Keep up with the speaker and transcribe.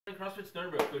CrossFit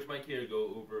Sternbro. Coach Mike here to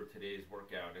go over today's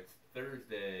workout. It's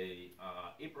Thursday,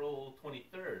 April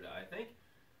 23rd, I think.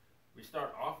 We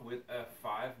start off with a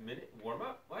 5-minute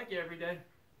warm-up, like every day.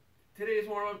 Today's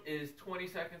warm-up is 20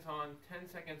 seconds on, 10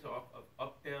 seconds off of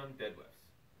up-down deadlifts.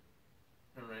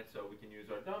 Alright, so we can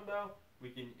use our dumbbell. We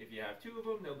can, if you have two of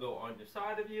them, they'll go on the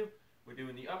side of you. We're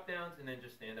doing the up-downs and then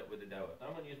just stand up with the deadlift.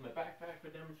 I'm going to use my backpack for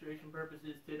demonstration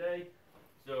purposes today.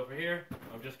 So over here,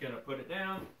 I'm just going to put it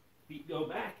down. Feet go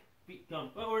back, feet come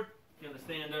forward. Going to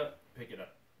stand up, pick it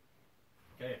up.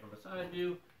 Okay, from a side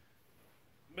view,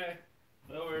 back,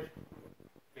 forward,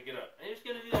 pick it up. And you're just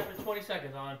going to do that for 20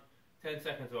 seconds on, 10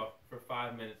 seconds off for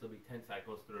 5 minutes. There'll be 10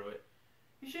 cycles through it.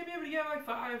 You should be able to get like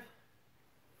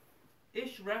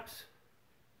 5-ish reps.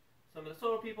 Some of the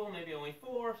slower people, maybe only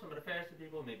 4. Some of the faster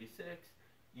people, maybe 6.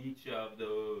 Each of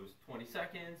those 20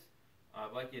 seconds. I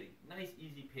like it a nice,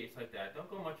 easy pace like that. Don't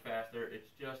go much faster. It's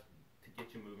just to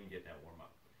get you moving, get that warm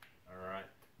up. Alright.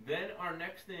 Then our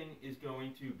next thing is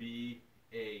going to be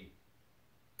a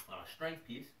strength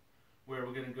piece where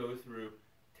we're going to go through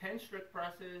 10 strict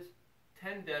presses,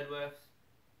 10 deadlifts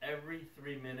every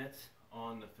 3 minutes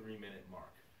on the 3-minute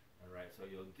mark. Alright, so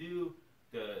you'll do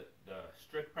the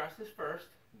strict presses first,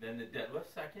 then the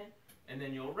deadlift second, and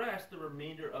then you'll rest the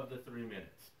remainder of the 3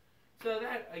 minutes. So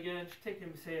that, again, should take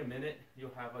him, say, a minute.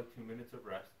 You'll have like 2 minutes of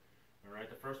rest. Alright,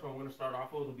 the first one we're going to start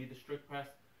off with will be the strict press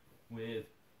with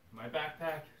my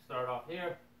backpack. Start off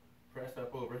here, press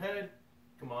up overhead,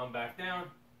 come on back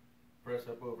down, press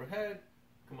up overhead,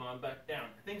 come on back down.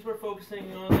 The things we're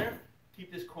focusing on there,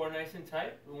 keep this core nice and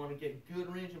tight. We want to get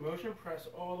good range of motion, press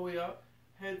all the way up,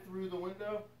 head through the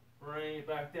window, bring it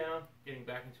back down, getting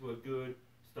back into a good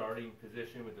starting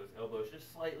position with those elbows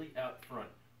just slightly out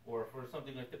front, or for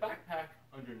something like the backpack,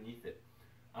 underneath it.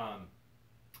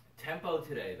 Tempo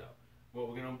today, though. What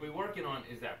we're going to be working on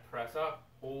is that press up,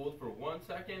 hold for 1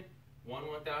 second, 1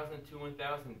 1000, 2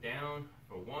 1000, down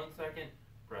for 1 second,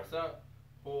 press up,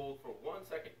 hold for 1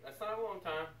 second. That's not a long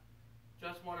time.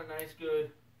 Just want a nice good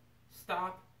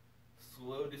stop,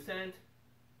 slow descent,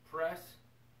 press,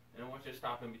 and I want you to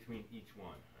stop in between each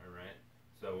one, all right?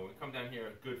 So when we come down here,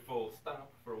 a good full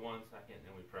stop for 1 second,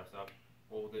 then we press up,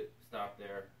 hold it, stop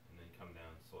there, and then come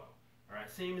down slow. All right,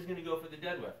 same is going to go for the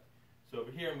deadlift. So over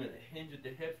here, I'm going to hinge at the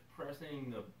hips,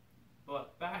 pressing the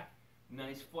butt back,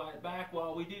 nice flat back.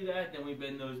 While we do that, then we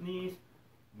bend those knees.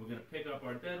 We're going to pick up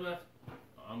our deadlift.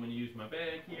 I'm going to use my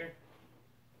bag here,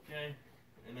 okay?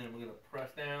 And then we're going to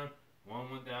press down, 1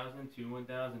 1000, 2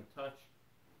 1000, touch.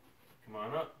 Come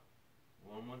on up,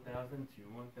 1 1000, 2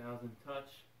 1000,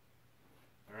 touch.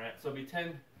 All right, so it'll be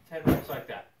 10 reps like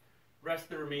that. Rest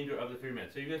the remainder of the 3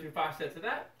 minutes. So you go through 5 sets of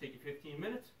that, take you 15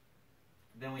 minutes.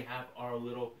 Then we have our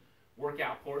little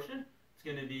workout portion. It's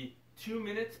going to be 2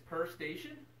 minutes per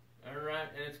station. All right,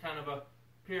 and it's kind of a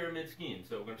pyramid scheme.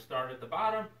 So we're going to start at the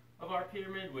bottom of our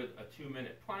pyramid with a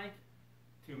 2-minute plank,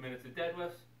 2 minutes of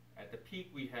deadlifts. At the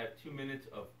peak, we have 2 minutes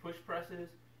of push presses.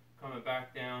 Coming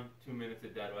back down, 2 minutes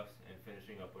of deadlifts, and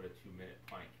finishing up with a 2-minute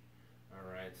plank. All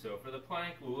right, so for the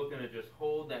plank, we're looking to just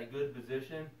hold that good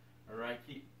position. All right,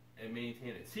 keep and maintain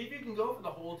it. See if you can go for the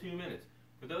whole 2 minutes.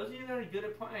 For those of you that are good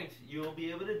at planks, you'll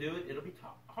be able to do it. It'll be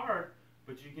hard,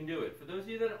 but you can do it. For those of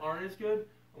you that aren't as good,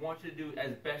 I want you to do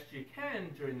as best you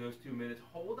can during those 2 minutes.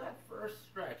 Hold that first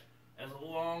stretch as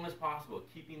long as possible,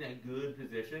 keeping that good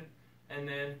position, and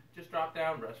then just drop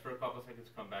down, rest for a couple seconds,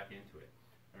 come back into it.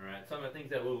 All right, some of the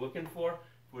things that we're looking for,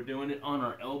 if we're doing it on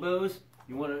our elbows,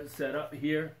 you want to set up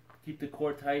here, keep the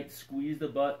core tight, squeeze the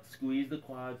butt, squeeze the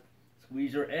quads,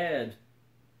 squeeze your abs.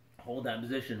 Hold that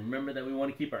position. Remember that we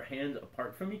want to keep our hands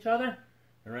apart from each other.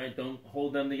 All right, don't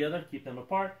hold them together. Keep them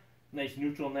apart. Nice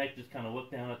neutral neck. Just kind of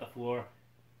look down at the floor.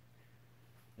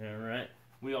 All right.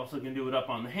 We also can do it up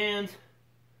on the hands.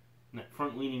 In that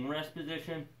front-leaning rest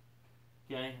position.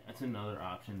 Okay, that's another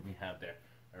option we have there.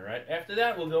 All right. After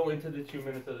that, we'll go into the 2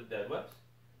 minutes of the deadlifts.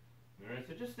 All right.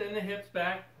 So just send the hips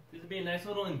back. This will be a nice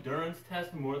little endurance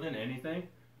test more than anything.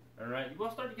 All right. You will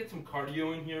start to get some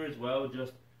cardio in here as well,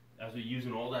 just as we're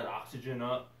using all that oxygen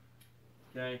up.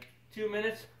 Okay, 2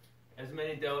 minutes, as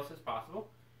many deadlifts as possible.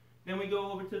 Then we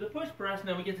go over to the push press, and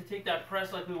then we get to take that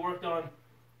press like we worked on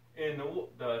in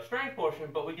the strength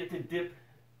portion, but we get to dip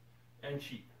and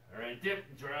cheat. All right,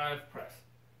 dip, drive, press.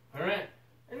 All right,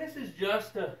 and this is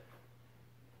just to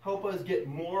help us get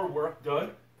more work done.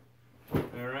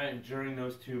 All right, during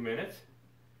those 2 minutes.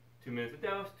 2 minutes of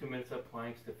deadlifts, 2 minutes of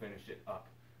planks to finish it up.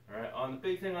 All right, on the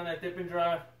big thing on that dip and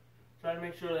drive, try to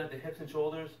make sure that the hips and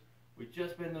shoulders, we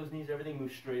just bend those knees, everything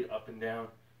moves straight up and down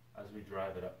as we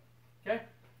drive it up. Okay?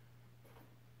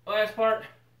 Last part,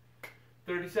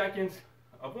 30 seconds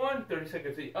of one, 30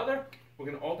 seconds of the other. we're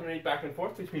going to alternate back and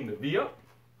forth between the V-up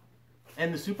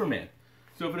and the Superman.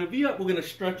 So for the V-up, we're going to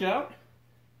stretch out,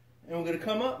 and we're going to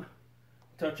come up,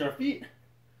 touch our feet,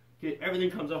 okay, everything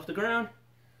comes off the ground.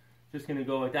 Just going to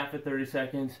go like that for 30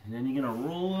 seconds, and then you're going to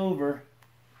roll over,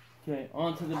 okay,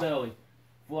 onto the belly.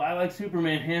 Fly like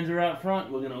Superman, hands are out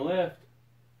front, we're going to lift.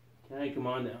 Okay, come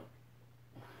on down.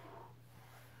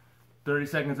 30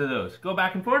 seconds of those. Go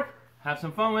back and forth, have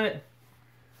some fun with it.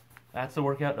 That's the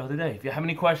workout of the day. If you have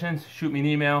any questions, shoot me an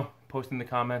email, post in the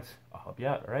comments. I'll help you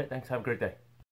out, all right? Thanks, have a great day.